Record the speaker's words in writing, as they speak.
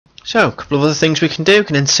So a couple of other things we can do. We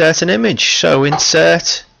can insert an image. So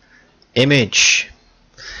insert image.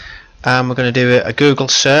 We're going to do a Google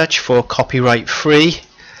search for copyright free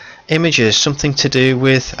images, something to do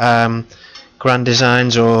with grand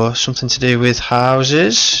designs or something to do with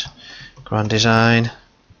houses. Grand design.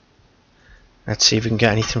 Let's see if we can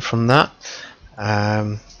get anything from that.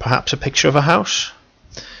 Perhaps a picture of a house.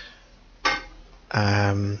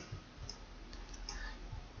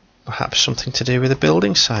 Perhaps something to do with a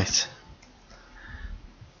building site.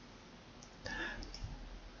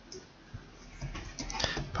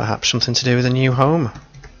 Perhaps something to do with a new home.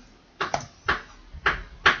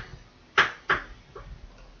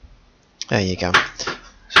 There you go.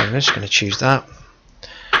 So I'm just going to choose that,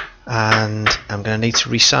 and I'm going to need to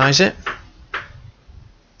resize it.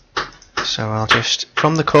 So I'll just,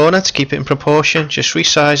 from the corner, to keep it in proportion, just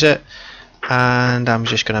resize it, and I'm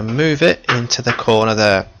just going to move it into the corner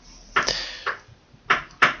there.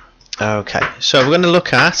 Okay, so we're going to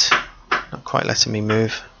look at, not quite letting me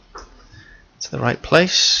move to the right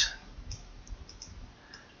place.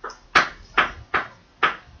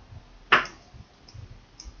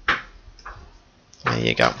 There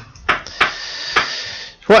you go.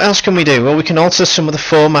 What else can we do? Well, we can alter some of the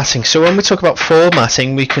formatting. So when we talk about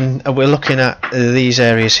formatting, we're looking at these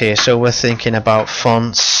areas here. So we're thinking about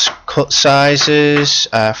fonts, cut sizes,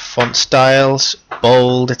 font styles,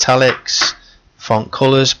 bold, italics, font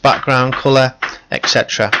colors, background color,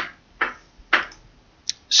 etc.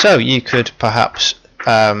 So you could perhaps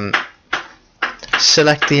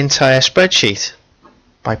select the entire spreadsheet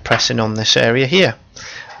by pressing on this area here,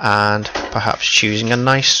 and perhaps choosing a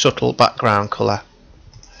nice subtle background color.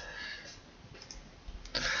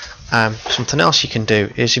 Something else you can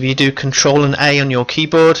do is, if you do Control and A on your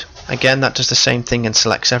keyboard, again that does the same thing and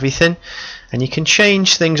selects everything, and you can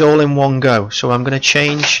change things all in one go. So I'm going to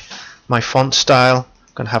change my font style.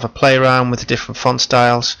 I'm going to have a play around with the different font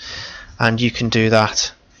styles, and you can do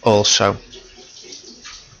that also.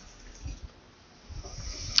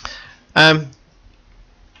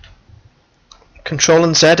 Control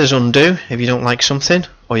and Z is undo if you don't like something,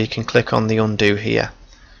 or you can click on the undo here.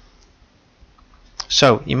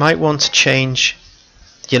 So you might want to change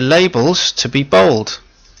your labels to be bold,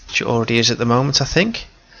 which it already is at the moment, I think,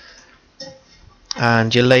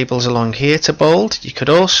 and your labels along here to bold. You could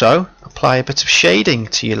also apply a bit of shading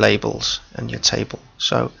to your labels and your table.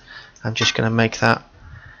 So I'm just going to make that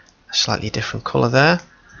a slightly different color there,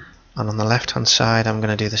 and on the left hand side I'm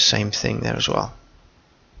going to do the same thing there as well.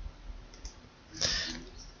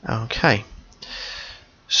 Okay,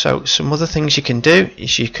 so some other things you can do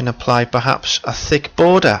is you can apply perhaps a thick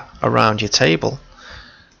border around your table.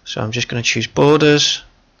 So I'm just going to choose borders,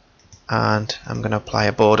 and I'm going to apply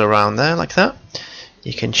a border around there like that.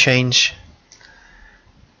 You can change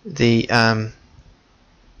the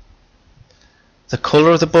color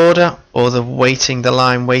of the border, or the weighting, the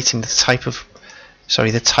line weighting, the type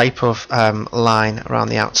of line around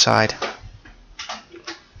the outside.